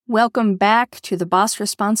Welcome back to the Boss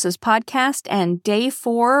Responses podcast and day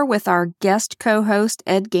 4 with our guest co-host,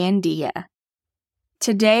 Ed Gandia.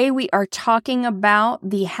 Today, we are talking about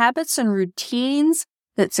the habits and routines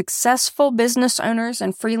that successful business owners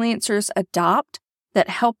and freelancers adopt that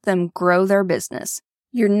help them grow their business.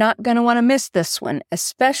 You're not going to want to miss this one,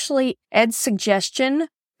 especially Ed's suggestion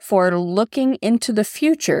for looking into the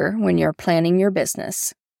future when you're planning your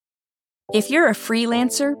business. If you're a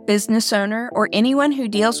freelancer, business owner, or anyone who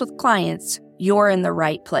deals with clients, you're in the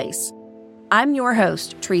right place. I'm your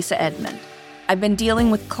host, Teresa Edmond. I've been dealing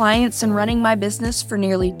with clients and running my business for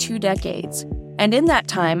nearly 2 decades. And in that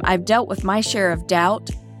time, I've dealt with my share of doubt,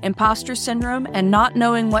 imposter syndrome, and not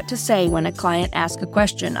knowing what to say when a client asks a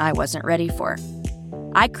question I wasn't ready for.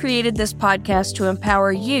 I created this podcast to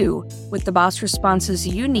empower you with the boss responses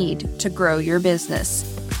you need to grow your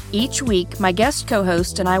business. Each week, my guest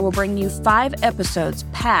co-host and I will bring you 5 episodes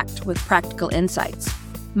packed with practical insights.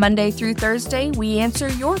 Monday through Thursday, we answer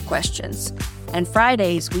your questions. And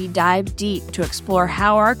Fridays, we dive deep to explore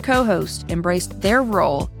how our co-hosts embraced their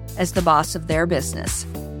role as the boss of their business.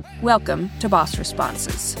 Welcome to Boss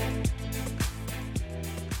Responses.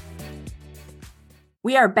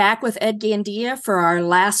 We are back with Ed Gandia for our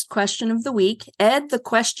last question of the week. Ed, the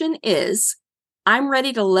question is, I'm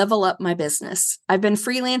ready to level up my business. I've been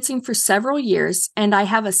freelancing for several years, and I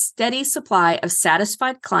have a steady supply of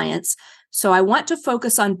satisfied clients, so I want to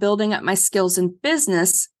focus on building up my skills in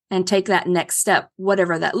business and take that next step,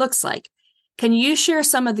 whatever that looks like. Can you share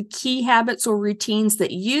some of the key habits or routines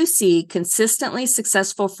that you see consistently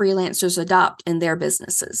successful freelancers adopt in their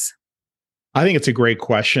businesses? I think it's a great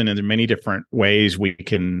question, and there are many different ways we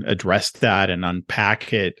can address that and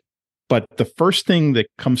unpack it. But the first thing that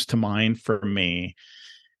comes to mind for me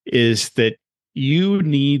is that you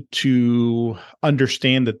need to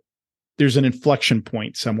understand that there's an inflection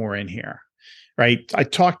point somewhere in here, right? I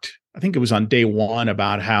think it was on day 1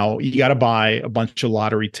 about how you got to buy a bunch of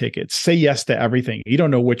lottery tickets, say yes to everything. You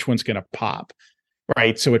don't know which one's going to pop,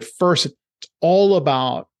 right? So at first, it's all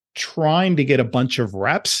about trying to get a bunch of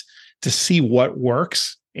reps to see what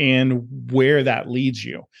works and where that leads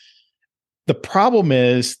you. The problem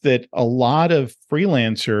is that a lot of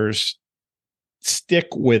freelancers stick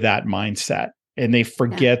with that mindset and they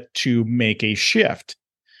forget to make a shift.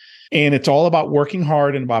 And it's all about working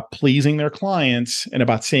hard and about pleasing their clients and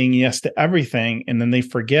about saying yes to everything. And then they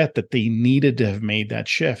forget that they needed to have made that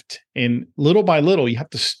shift. And little by little, you have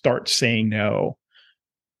to start saying no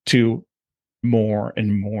to more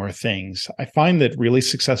and more things. I find that really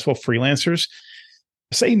successful freelancers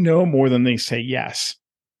say no more than they say yes.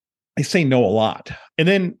 They say no a lot. And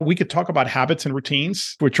then we could talk about habits and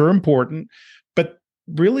routines, which are important, but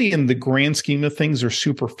really in the grand scheme of things are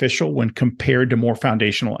superficial when compared to more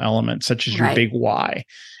foundational elements, such as your big why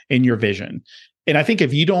and your vision. And I think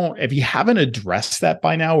if you haven't addressed that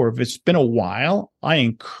by now, or if it's been a while, I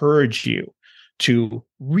encourage you to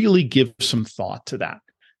really give some thought to that.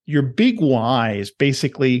 Your big why is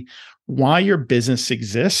basically why your business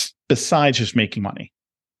exists besides just making money.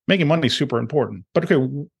 Making money is super important, but okay,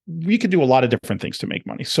 we could do a lot of different things to make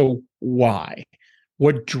money. So why?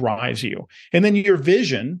 What drives you? And then your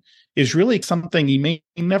vision is really something you may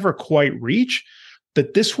never quite reach,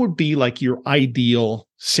 but this would be like your ideal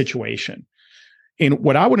situation. And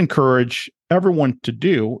what I would encourage everyone to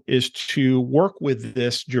do is to work with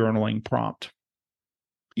this journaling prompt.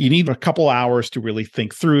 You need a couple hours to really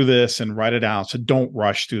think through this and write it out. So don't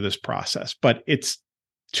rush through this process, but it's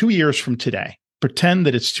 2 years from today. Pretend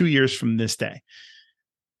that it's 2 years from this day.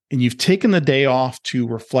 And you've taken the day off to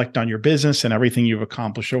reflect on your business and everything you've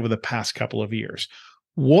accomplished over the past couple of years.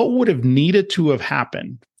 What would have needed to have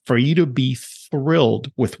happened for you to be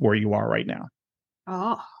thrilled with where you are right now?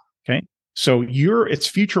 Oh, okay. So it's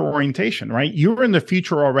future orientation, right? You're in the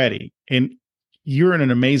future already and you're in an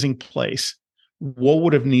amazing place. What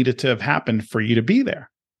would have needed to have happened for you to be there?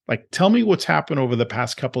 Like, tell me what's happened over the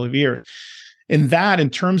past couple of years. And that, in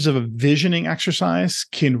terms of a visioning exercise,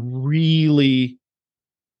 can really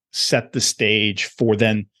set the stage for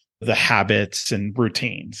then the habits and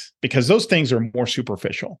routines, because those things are more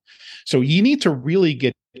superficial. So you need to really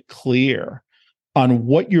get clear on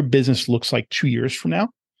what your business looks like 2 years from now,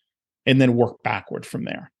 and then work backward from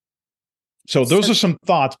there. So those are some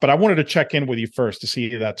thoughts, but I wanted to check in with you first to see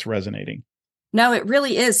if that's resonating. No, it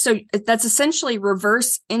really is. So that's essentially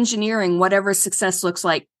reverse engineering whatever success looks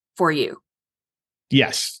like for you.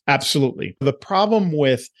 Yes, absolutely. The problem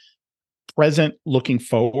with present looking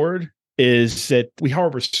forward is that we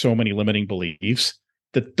harbor so many limiting beliefs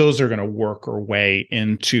that those are going to work our way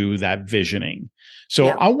into that visioning. So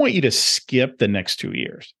I want you to skip the next 2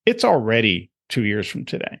 years. It's already 2 years from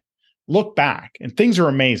today. look back and things are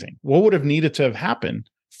amazing. What would have needed to have happened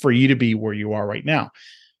for you to be where you are right now?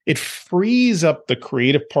 It frees up the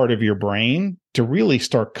creative part of your brain to really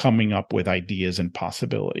start coming up with ideas and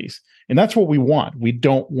possibilities. And that's what we want. We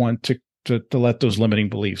don't want to let those limiting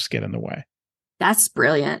beliefs get in the way. That's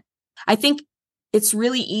brilliant. I think it's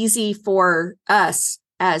really easy for us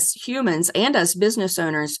as humans and as business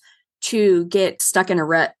owners to get stuck in a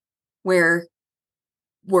rut where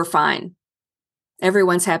we're fine.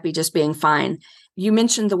 Everyone's happy just being fine. You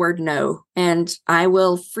mentioned the word no, and I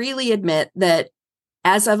will freely admit that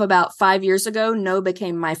as of about 5 years ago, no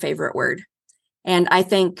became my favorite word. And I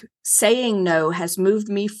think saying no has moved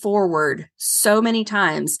me forward so many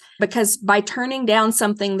times because by turning down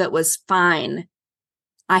something that was fine,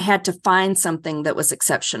 I had to find something that was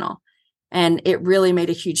exceptional. And it really made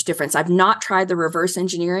a huge difference. I've not tried the reverse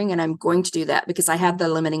engineering, and I'm going to do that because I have the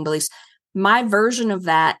limiting beliefs. My version of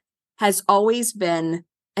that has always been,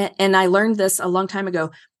 and I learned this a long time ago,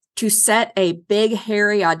 to set a big,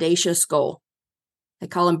 hairy, audacious goal. They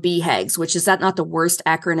call them BHAGs, which is that not the worst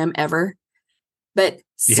acronym ever? But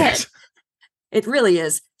Yes. It really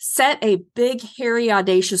is. Set a big, hairy,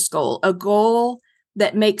 audacious goal, a goal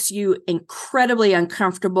that makes you incredibly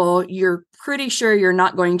uncomfortable. You're pretty sure you're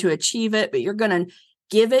not going to achieve it, but you're going to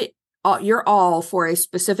give it your all for a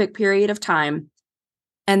specific period of time.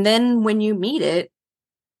 And then when you meet it,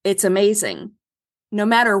 it's amazing. No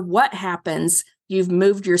matter what happens, you've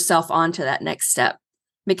moved yourself on to that next step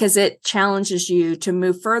because it challenges you to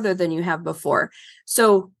move further than you have before.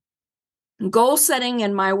 So goal setting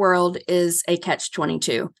in my world is a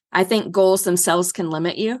catch-22. I think goals themselves can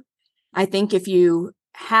limit you. I think if you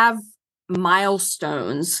have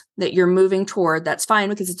milestones that you're moving toward, that's fine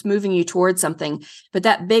because it's moving you toward something. But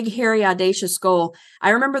that big, hairy, audacious goal,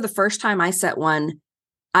 I remember the first time I set one,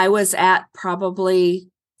 I was at probably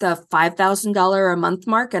the $5,000 a month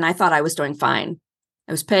mark, and I thought I was doing fine.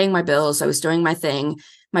 I was paying my bills. I was doing my thing.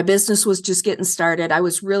 My business was just getting started. I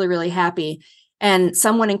was really, really happy. And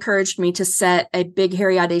someone encouraged me to set a big,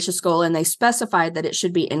 hairy, audacious goal, and they specified that it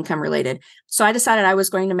should be income related. So I decided I was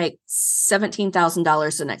going to make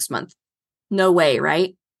 $17,000 the next month. No way,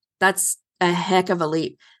 right? That's a heck of a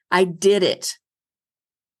leap. I did it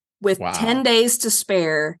with 10 days to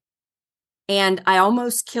spare, and I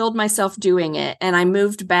almost killed myself doing it. And I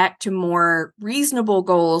moved back to more reasonable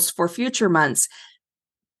goals for future months.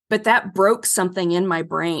 But that broke something in my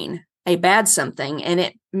brain, a bad something, and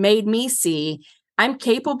it made me see I'm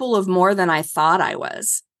capable of more than I thought I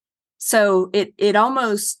was. So it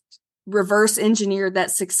almost reverse engineered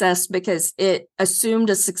that success because it assumed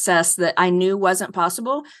a success that I knew wasn't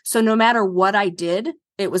possible. So no matter what I did,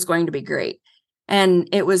 it was going to be great. And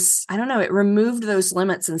it was, I don't know, it removed those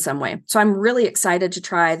limits in some way. So I'm really excited to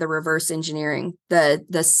try the reverse engineering, the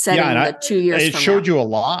setting the 2 years it from showed now. you a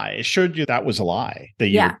lie. It showed you that was a lie.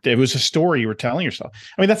 It was a story you were telling yourself.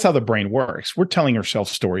 I mean, that's how the brain works. We're telling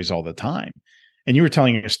ourselves stories all the time. And you were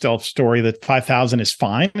telling yourself a story that 5,000 is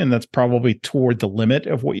fine. And that's probably toward the limit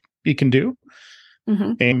of what you can do.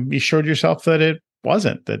 Mm-hmm. And you showed yourself that it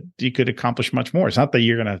wasn't, that you could accomplish much more. It's not that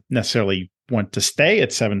you're going to necessarily want to stay at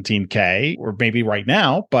 17K or maybe right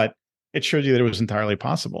now, but it showed you that it was entirely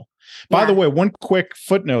possible. By the way, one quick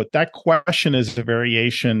footnote, that question is a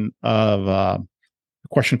variation of a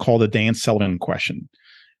question called the Dan Sullivan question.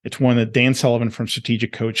 It's one that Dan Sullivan from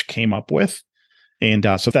Strategic Coach came up with. And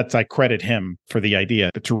so I credit him for the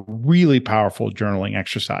idea. It's a really powerful journaling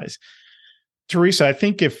exercise. Teresa, I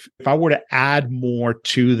think if I were to add more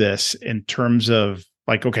to this in terms of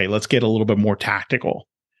like, okay, let's get a little bit more tactical,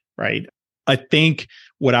 right? I think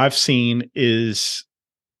what I've seen is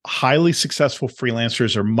highly successful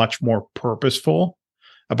freelancers are much more purposeful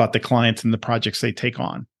about the clients and the projects they take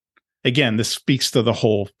on. Again, this speaks to the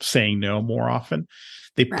whole saying no more often.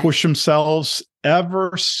 They push themselves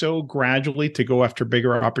ever so gradually to go after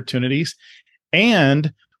bigger opportunities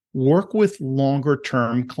and work with longer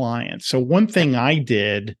term clients. So one thing I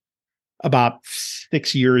did about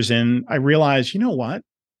 6 years in, I realized, you know what?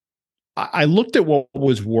 I looked at what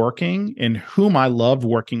was working and whom I loved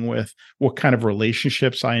working with, what kind of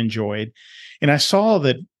relationships I enjoyed. And I saw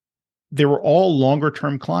that they were all longer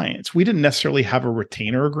term clients. We didn't necessarily have a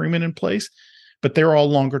retainer agreement in place, but they're all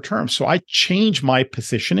longer term. So I changed my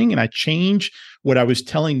positioning and I changed what I was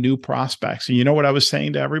telling new prospects. And you know what I was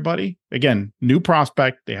saying to everybody? Again, new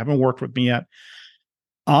prospect, they haven't worked with me yet.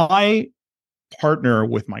 I partner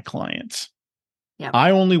with my clients. Yep.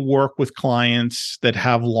 I only work with clients that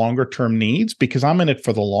have longer term needs because I'm in it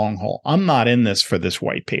for the long haul. I'm not in this for this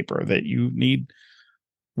white paper that you need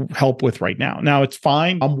help with right now. Now, it's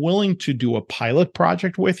fine. I'm willing to do a pilot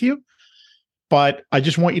project with you, but I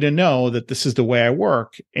just want you to know that this is the way I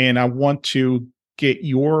work. And I want to get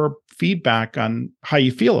your feedback on how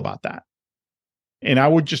you feel about that. And I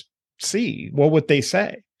would just see what would they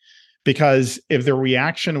say. Because if the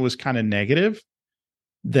reaction was kind of negative,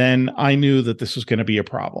 then I knew that this was going to be a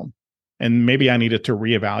problem. And maybe I needed to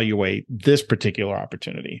reevaluate this particular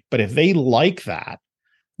opportunity. But if they like that,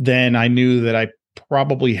 then I knew that I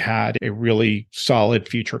probably had a really solid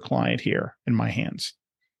future client here in my hands.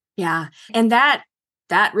 Yeah. And that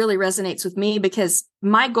really resonates with me because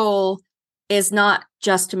my goal is not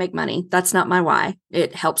just to make money. That's not my why.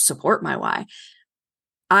 It helps support my why.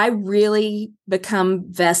 I really become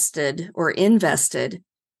vested or invested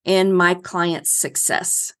in my client's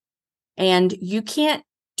success. And you can't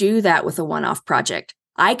do that with a one-off project.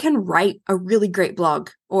 I can write a really great blog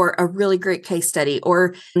or a really great case study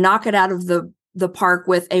or knock it out of the park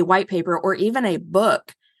with a white paper or even a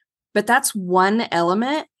book. But that's one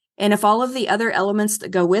element. And if all of the other elements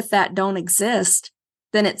that go with that don't exist,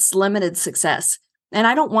 then it's limited success. And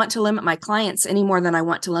I don't want to limit my clients any more than I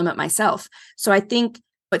want to limit myself. So I think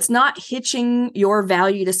it's not hitching your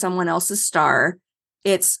value to someone else's star.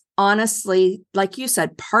 It's honestly, like you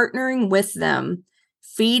said, partnering with them,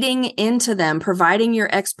 feeding into them, providing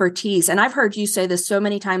your expertise. And I've heard you say this so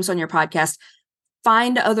many times on your podcast,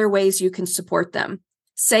 find other ways you can support them.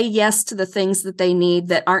 Say yes to the things that they need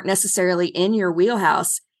that aren't necessarily in your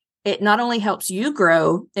wheelhouse. It not only helps you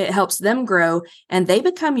grow, it helps them grow, and they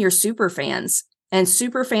become your super fans. And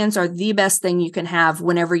super fans are the best thing you can have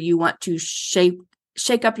whenever you want to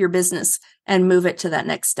shake up your business and move it to that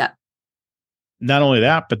next step. Not only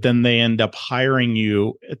that, but then they end up hiring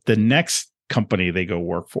you at the next company they go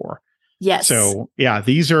work for. Yes. So yeah,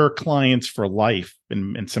 these are clients for life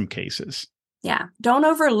in some cases. Yeah. Don't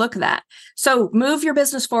overlook that. So move your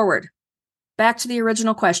business forward. Back to the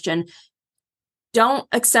original question. Don't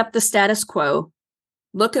accept the status quo.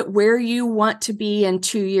 Look at where you want to be in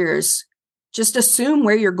 2 years. Just assume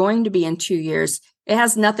where you're going to be in 2 years. It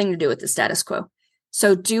has nothing to do with the status quo.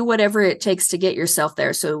 So do whatever it takes to get yourself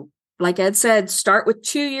there. So like Ed said, start with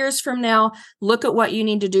 2 years from now. Look at what you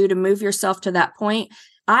need to do to move yourself to that point.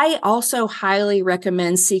 I also highly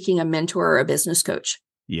recommend seeking a mentor or a business coach.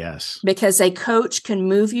 Yes. Because a coach can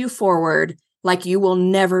move you forward like you will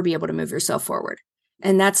never be able to move yourself forward.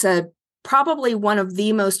 And that's probably one of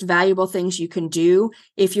the most valuable things you can do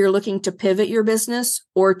if you're looking to pivot your business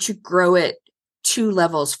or to grow it 2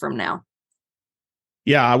 levels from now.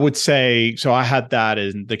 Yeah, I would say, so I had that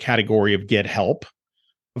in the category of get help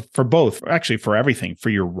for both, actually for everything, for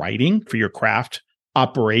your writing, for your craft,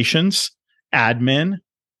 operations, admin,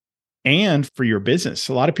 and for your business.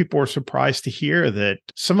 A lot of people are surprised to hear that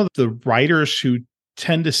some of the writers who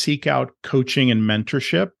tend to seek out coaching and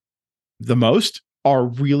mentorship the most are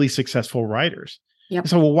really successful writers. Yep.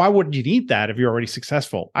 So, well, why would you need that if you're already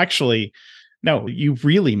successful? Actually, no, you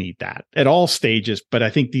really need that at all stages. But I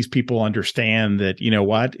think these people understand that, you know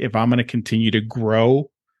what, if I'm going to continue to grow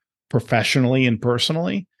professionally and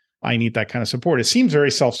personally, I need that kind of support. It seems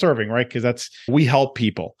very self-serving, right? Because we help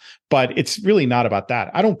people, but it's really not about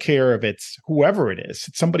that. I don't care if it's whoever it is.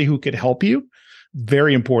 It's somebody who could help you.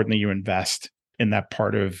 Very important that you invest in that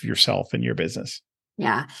part of yourself and your business.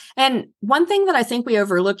 Yeah. And one thing that I think we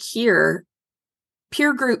overlook here,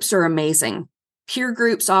 peer groups are amazing. Peer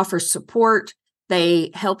groups offer support.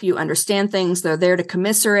 They help you understand things. They're there to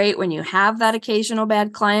commiserate when you have that occasional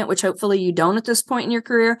bad client, which hopefully you don't at this point in your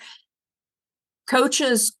career.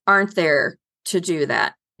 Coaches aren't there to do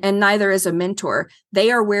that, and neither is a mentor.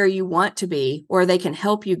 They are where you want to be, or they can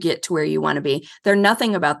help you get to where you want to be. They're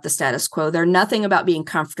nothing about the status quo. They're nothing about being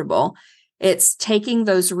comfortable. It's taking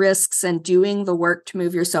those risks and doing the work to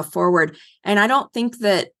move yourself forward. And I don't think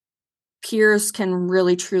that peers can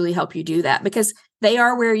really truly help you do that because they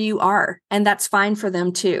are where you are, and that's fine for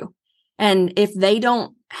them too. And if they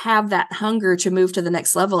don't have that hunger to move to the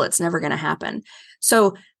next level, it's never going to happen.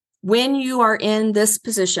 So when you are in this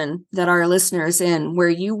position that our listener is in, where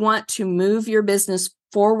you want to move your business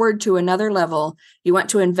forward to another level, you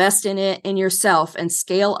want to invest in it, in yourself, and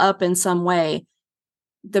scale up in some way,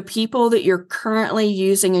 the people that you're currently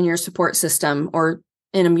using in your support system or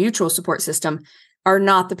in a mutual support system are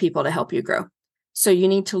not the people to help you grow. So you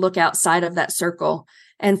need to look outside of that circle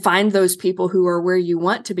and find those people who are where you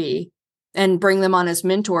want to be and bring them on as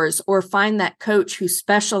mentors, or find that coach who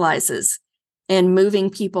specializes in moving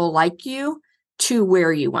people like you to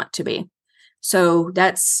where you want to be. So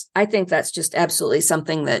I think that's just absolutely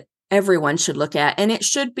something that everyone should look at. And it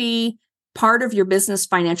should be part of your business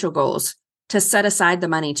financial goals to set aside the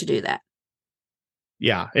money to do that.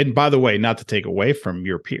 Yeah. And by the way, not to take away from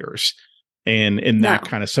your peers, and in that No.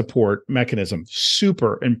 kind of support mechanism.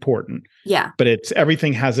 Super important. Yeah. But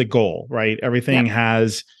everything has a goal, right? Everything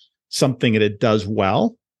has something that it does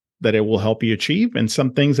well that it will help you achieve, and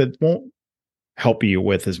some things that won't help you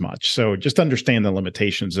with as much. So just understand the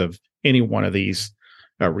limitations of any one of these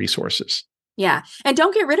resources. Yeah. And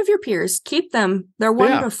don't get rid of your peers. Keep them. They're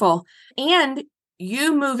wonderful. Yeah. And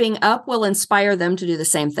you moving up will inspire them to do the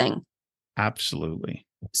same thing. Absolutely.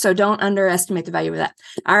 So don't underestimate the value of that.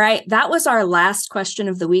 All right. That was our last question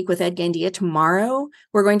of the week with Ed Gandia. Tomorrow,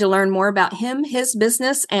 we're going to learn more about him, his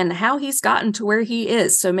business, and how he's gotten to where he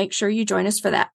is. So make sure you join us for that.